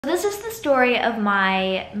This is the story of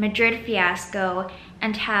my Madrid fiasco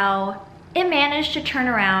and how it managed to turn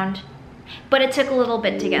around, but it took a little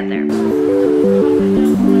bit to get there.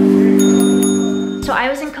 So I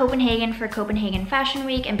was in Copenhagen for Copenhagen Fashion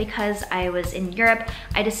Week, and because I was in Europe,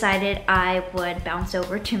 I decided I would bounce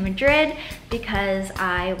over to Madrid because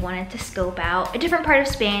I wanted to scope out a different part of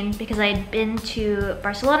Spain because I'd been to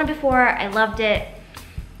Barcelona before, I loved it,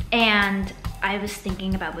 and I was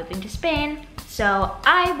thinking about moving to Spain. So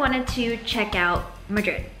I wanted to check out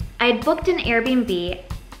Madrid. I had booked an Airbnb.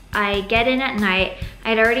 I get in at night.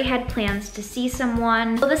 I'd already had plans to see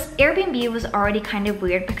someone. So this Airbnb was already kind of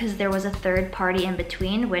weird because there was a third party in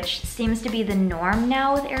between, which seems to be the norm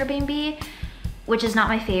now with Airbnb, which is not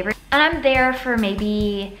my favorite. And I'm there for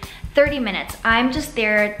maybe 30 minutes. I'm just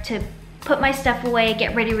there to put my stuff away,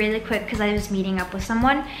 get ready really quick because I was meeting up with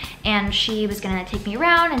someone and she was gonna take me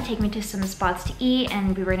around and take me to some spots to eat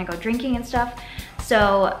and we were gonna go drinking and stuff.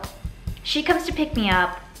 So she comes to pick me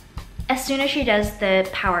up. As soon as she does, the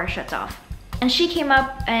power shuts off. And she came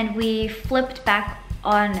up and we flipped on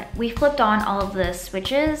all of the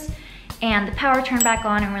switches and the power turned back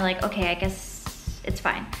on and we're like, okay, I guess it's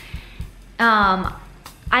fine.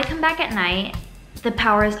 I come back at night. The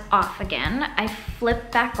power is off again. I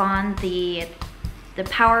flip back on the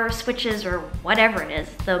power switches or whatever it is,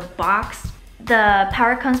 the box. The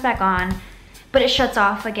power comes back on, but it shuts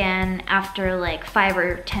off again after like 5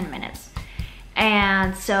 or 10 minutes.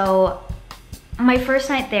 And so my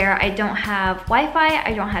first night there, I don't have Wi-Fi,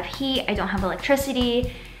 I don't have heat, I don't have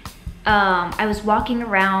electricity. I was walking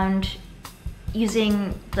around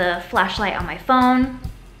using the flashlight on my phone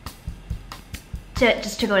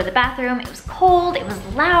just to go to the bathroom. It was cold, it was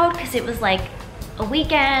loud because it was like a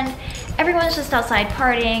weekend. Everyone's just outside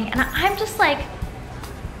partying and I'm just like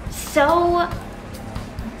so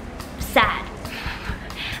sad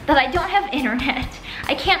that I don't have internet.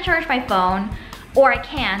 I can't charge my phone, or I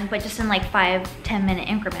can, but just in like 5-10 minute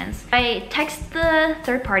increments. I text the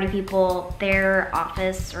third party people, their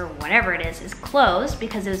office or whatever it is closed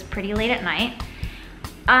because it was pretty late at night.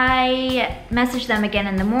 I message them again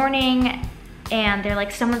in the morning and they're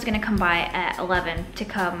like, someone's gonna come by at 11 to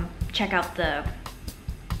come check out the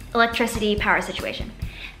electricity power situation.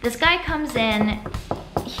 This guy comes in,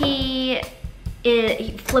 he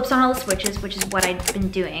flips on all the switches, which is what I'd been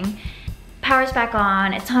doing. Power's back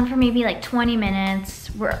on, it's on for maybe like 20 minutes,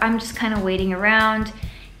 where I'm just kind of waiting around.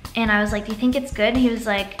 And I was like, do you think it's good? And he was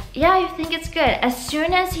like, yeah, I think it's good. As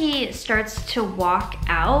soon as he starts to walk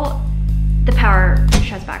out, the power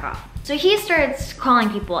shuts back off. So he starts calling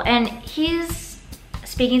people and he's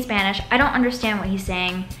speaking Spanish. I don't understand what he's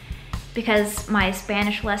saying because my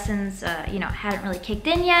Spanish lessons, hadn't really kicked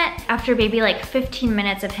in yet. After maybe like 15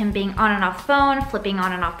 minutes of him being on and off the phone, flipping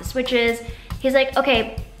on and off the switches, he's like,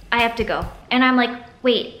 okay, I have to go. And I'm like,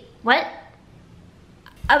 wait, what?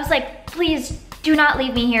 I was like, please do not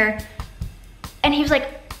leave me here. And he was like,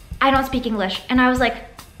 I don't speak English. And I was like,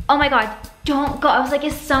 oh my God, don't go. I was like,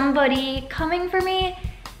 is somebody coming for me?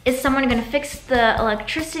 Is someone gonna fix the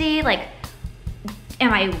electricity? Like,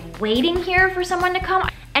 am I waiting here for someone to come?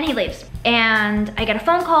 And he leaves. And I get a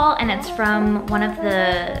phone call and it's from one of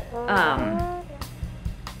the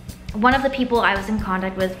people I was in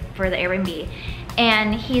contact with for the Airbnb.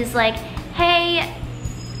 And he's like, hey,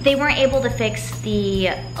 they weren't able to fix the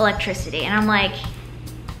electricity. And I'm like,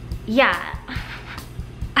 yeah,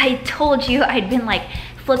 I told you I'd been like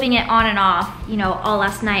flipping it on and off, all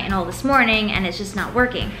last night and all this morning, and it's just not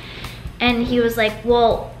working. And he was like,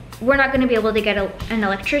 well, we're not gonna be able to get an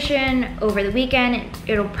electrician over the weekend.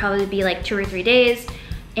 It'll probably be like 2 or 3 days.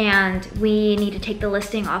 And we need to take the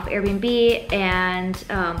listing off Airbnb and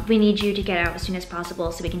we need you to get out as soon as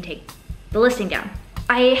possible so we can take the listing down.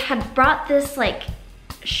 I had brought this like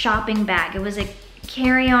shopping bag. It was a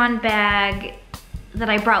carry-on bag that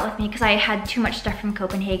I brought with me because I had too much stuff from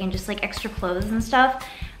Copenhagen, just like extra clothes and stuff.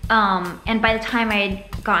 And by the time I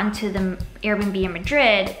had gotten to the Airbnb in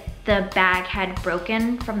Madrid, the bag had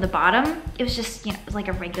broken from the bottom. It was just, it was like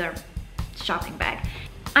a regular shopping bag.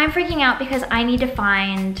 I'm freaking out because I need to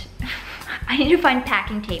find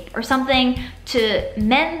packing tape or something to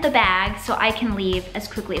mend the bag so I can leave as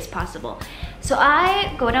quickly as possible. So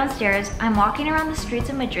I go downstairs, I'm walking around the streets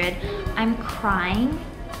of Madrid, I'm crying.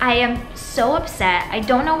 I am so upset, I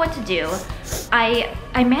don't know what to do. I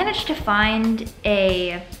managed to find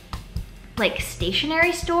a like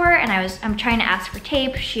stationery store and I'm trying to ask for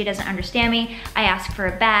tape, she doesn't understand me. I asked for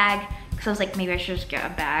a bag because I was like, maybe I should just get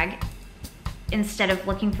a bag instead of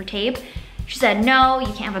looking for tape. She said, no, you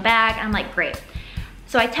can't have a bag. And I'm like, great.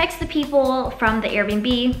 So I text the people from the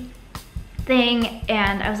Airbnb. thing,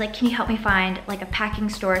 and I was like, can you help me find like a packing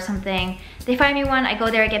store or something? They find me one, I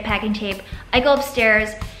go there, I get packing tape, I go upstairs,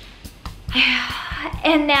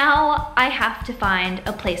 and now I have to find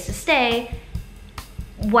a place to stay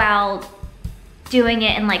while doing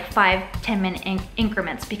it in like 5-10 minute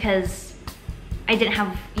increments, because I didn't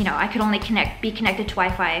have, you know, I could only be connected to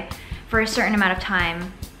Wi-Fi for a certain amount of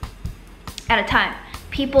time at a time.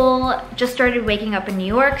 People just started waking up in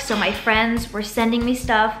New York, so my friends were sending me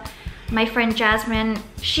stuff. My friend Jasmine,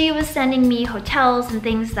 she was sending me hotels and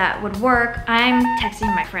things that would work. I'm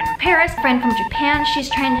texting my friend in Paris, friend from Japan, she's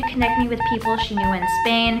trying to connect me with people she knew in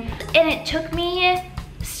Spain. And it took me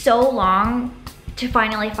so long to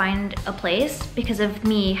finally find a place because of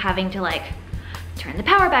me having to like turn the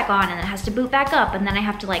power back on and it has to boot back up, and then I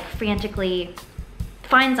have to like frantically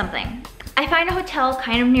find something. I find a hotel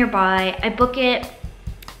kind of nearby, I book it,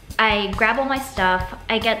 I grab all my stuff,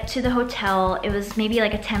 I get to the hotel, it was maybe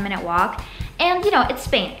like a 10-minute walk, and you know, it's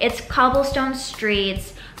Spain, it's cobblestone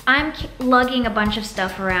streets, I'm lugging a bunch of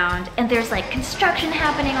stuff around, and there's like construction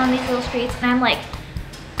happening on these little streets, and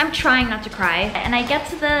I'm trying not to cry, and I get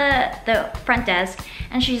to the front desk,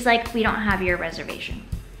 and she's like, we don't have your reservation.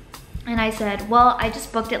 And I said, well, I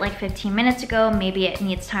just booked it like 15 minutes ago, maybe it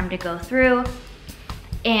needs time to go through.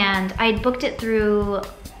 And I'd booked it through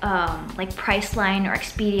like Priceline or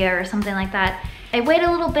Expedia or something like that. I wait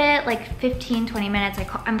a little bit, like 15-20 minutes.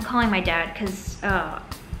 I'm calling my dad because I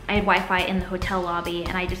had Wi-Fi in the hotel lobby,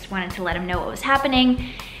 and I just wanted to let him know what was happening.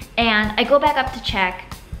 And I go back up to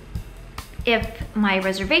check if my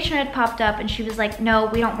reservation had popped up, and she was like, no,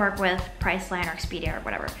 we don't work with Priceline or Expedia or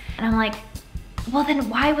whatever. And I'm like, well then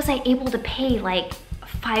why was I able to pay like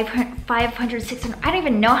 500, 600, I don't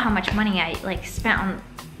even know how much money I like spent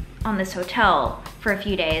on this hotel for a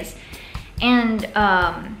few days. And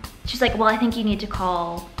she's like, well, I think you need to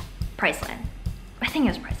call Priceline. I think it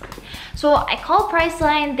was Priceline. So I call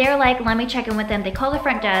Priceline, they're like, let me check in with them. They call the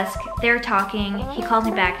front desk, they're talking, he calls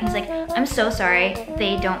me back and he's like, I'm so sorry,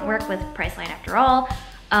 they don't work with Priceline after all.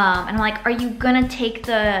 And I'm like, are you gonna take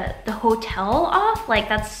the hotel off? Like,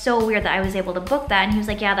 that's so weird that I was able to book that. And he was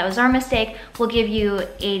like, yeah, that was our mistake. We'll give you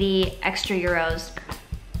 80 extra euros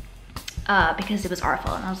because it was our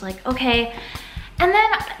fault. And I was like, okay. And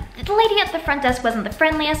then the lady at the front desk wasn't the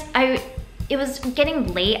friendliest. It was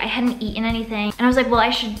getting late, I hadn't eaten anything. And I was like, well,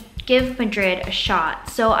 I should give Madrid a shot.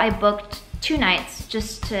 So I booked 2 nights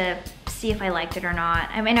just to see if I liked it or not.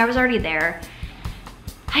 I mean, I was already there.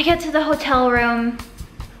 I get to the hotel room.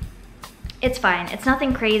 It's fine, it's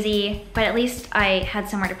nothing crazy, but at least I had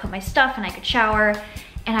somewhere to put my stuff and I could shower.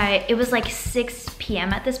 And it was like 6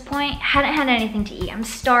 p.m. at this point. Hadn't had anything to eat. I'm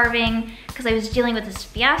starving because I was dealing with this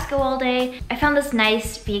fiasco all day. I found this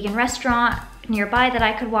nice vegan restaurant nearby that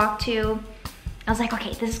I could walk to. I was like,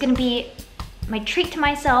 okay, this is gonna be my treat to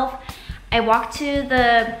myself. I walk to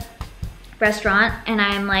the restaurant and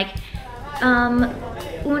I'm like,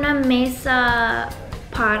 una mesa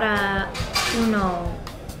para uno,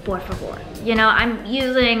 por favor. You know, I'm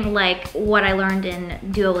using like what I learned in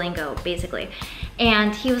Duolingo, basically.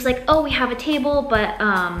 And he was like, oh, we have a table, but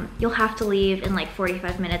you'll have to leave in like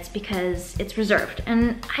 45 minutes because it's reserved.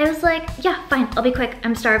 And I was like, yeah, fine, I'll be quick,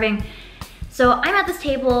 I'm starving. So I'm at this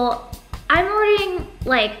table, I'm ordering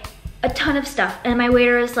like a ton of stuff, and my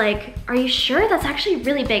waiter is like, are you sure? That's actually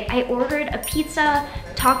really big. I ordered a pizza,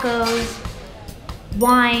 tacos,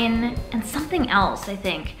 wine, and something else, I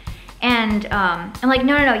think. And I'm like,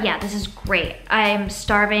 no, yeah, this is great. I'm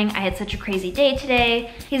starving, I had such a crazy day today.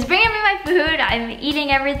 He's bringing me my food, I'm eating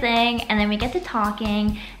everything, and then we get to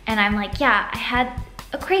talking, and I'm like, yeah, I had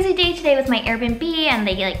a crazy day today with my Airbnb, and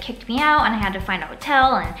they like kicked me out, and I had to find a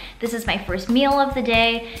hotel, and this is my first meal of the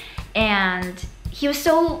day. And he was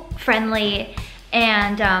so friendly,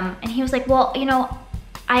 and he was like, well, you know,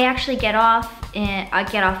 I actually get off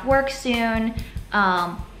work soon.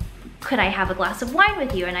 Could I have a glass of wine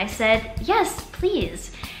with you? And I said, yes,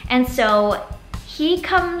 please. And so he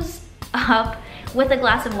comes up with a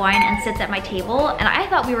glass of wine and sits at my table. And I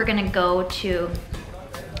thought we were gonna go to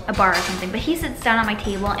a bar or something, but he sits down at my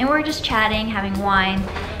table and we're just chatting, having wine.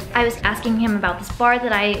 I was asking him about this bar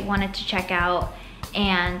that I wanted to check out.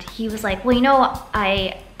 And he was like, well, you know,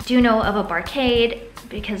 I do know of a barcade,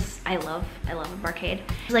 because I love a barcade.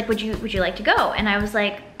 He's like, would you like to go? And I was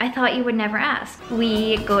like, I thought you would never ask.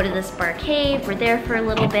 We go to this barcade, we're there for a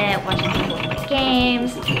little bit, watching people play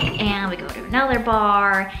games, and we go to another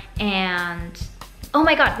bar, and oh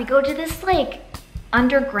my God, we go to this like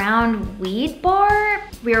underground weed bar.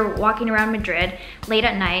 We were walking around Madrid late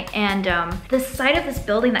at night, and the side of this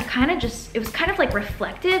building that it was kind of like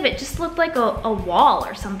reflective. It just looked like a wall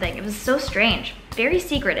or something. It was so strange, very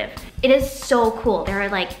secretive. It is so cool. There are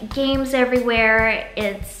like games everywhere.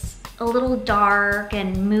 It's a little dark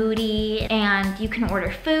and moody, and you can order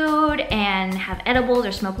food and have edibles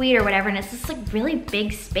or smoke weed or whatever, and it's this like really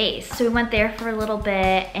big space. So we went there for a little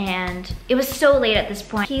bit, and it was so late at this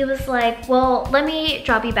point. He was like, well, let me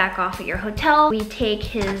drop you back off at your hotel. We take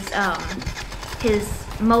his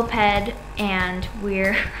moped, and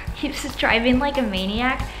he was driving like a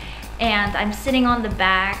maniac, and I'm sitting on the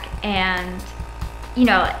back, and you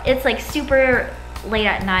know, it's like super late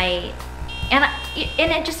at night, and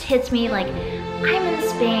it just hits me like, I'm in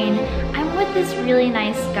Spain, I'm with this really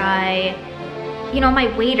nice guy, you know,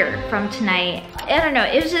 my waiter from tonight. I don't know,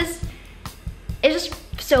 it was just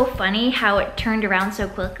so funny how it turned around so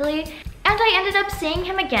quickly. And I ended up seeing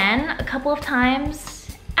him again a couple of times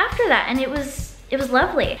after that, and it was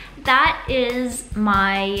lovely. That is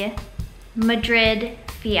my Madrid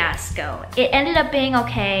fiasco. It ended up being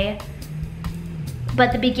okay,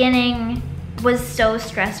 but the beginning was so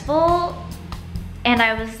stressful, and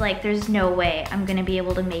I was like, there's no way I'm gonna be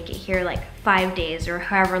able to make it here like 5 days or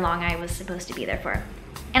however long I was supposed to be there for.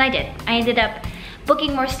 And I did. I ended up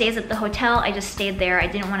booking more stays at the hotel. I just stayed there. I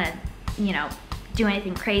didn't want to, you know, do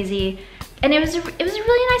anything crazy. And it was a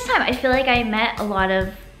really nice time. I feel like I met a lot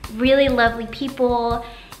of really lovely people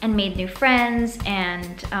and made new friends,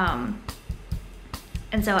 and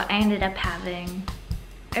so I ended up having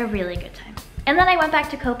a really good time. And then I went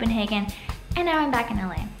back to Copenhagen, and now I'm back in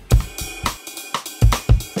LA.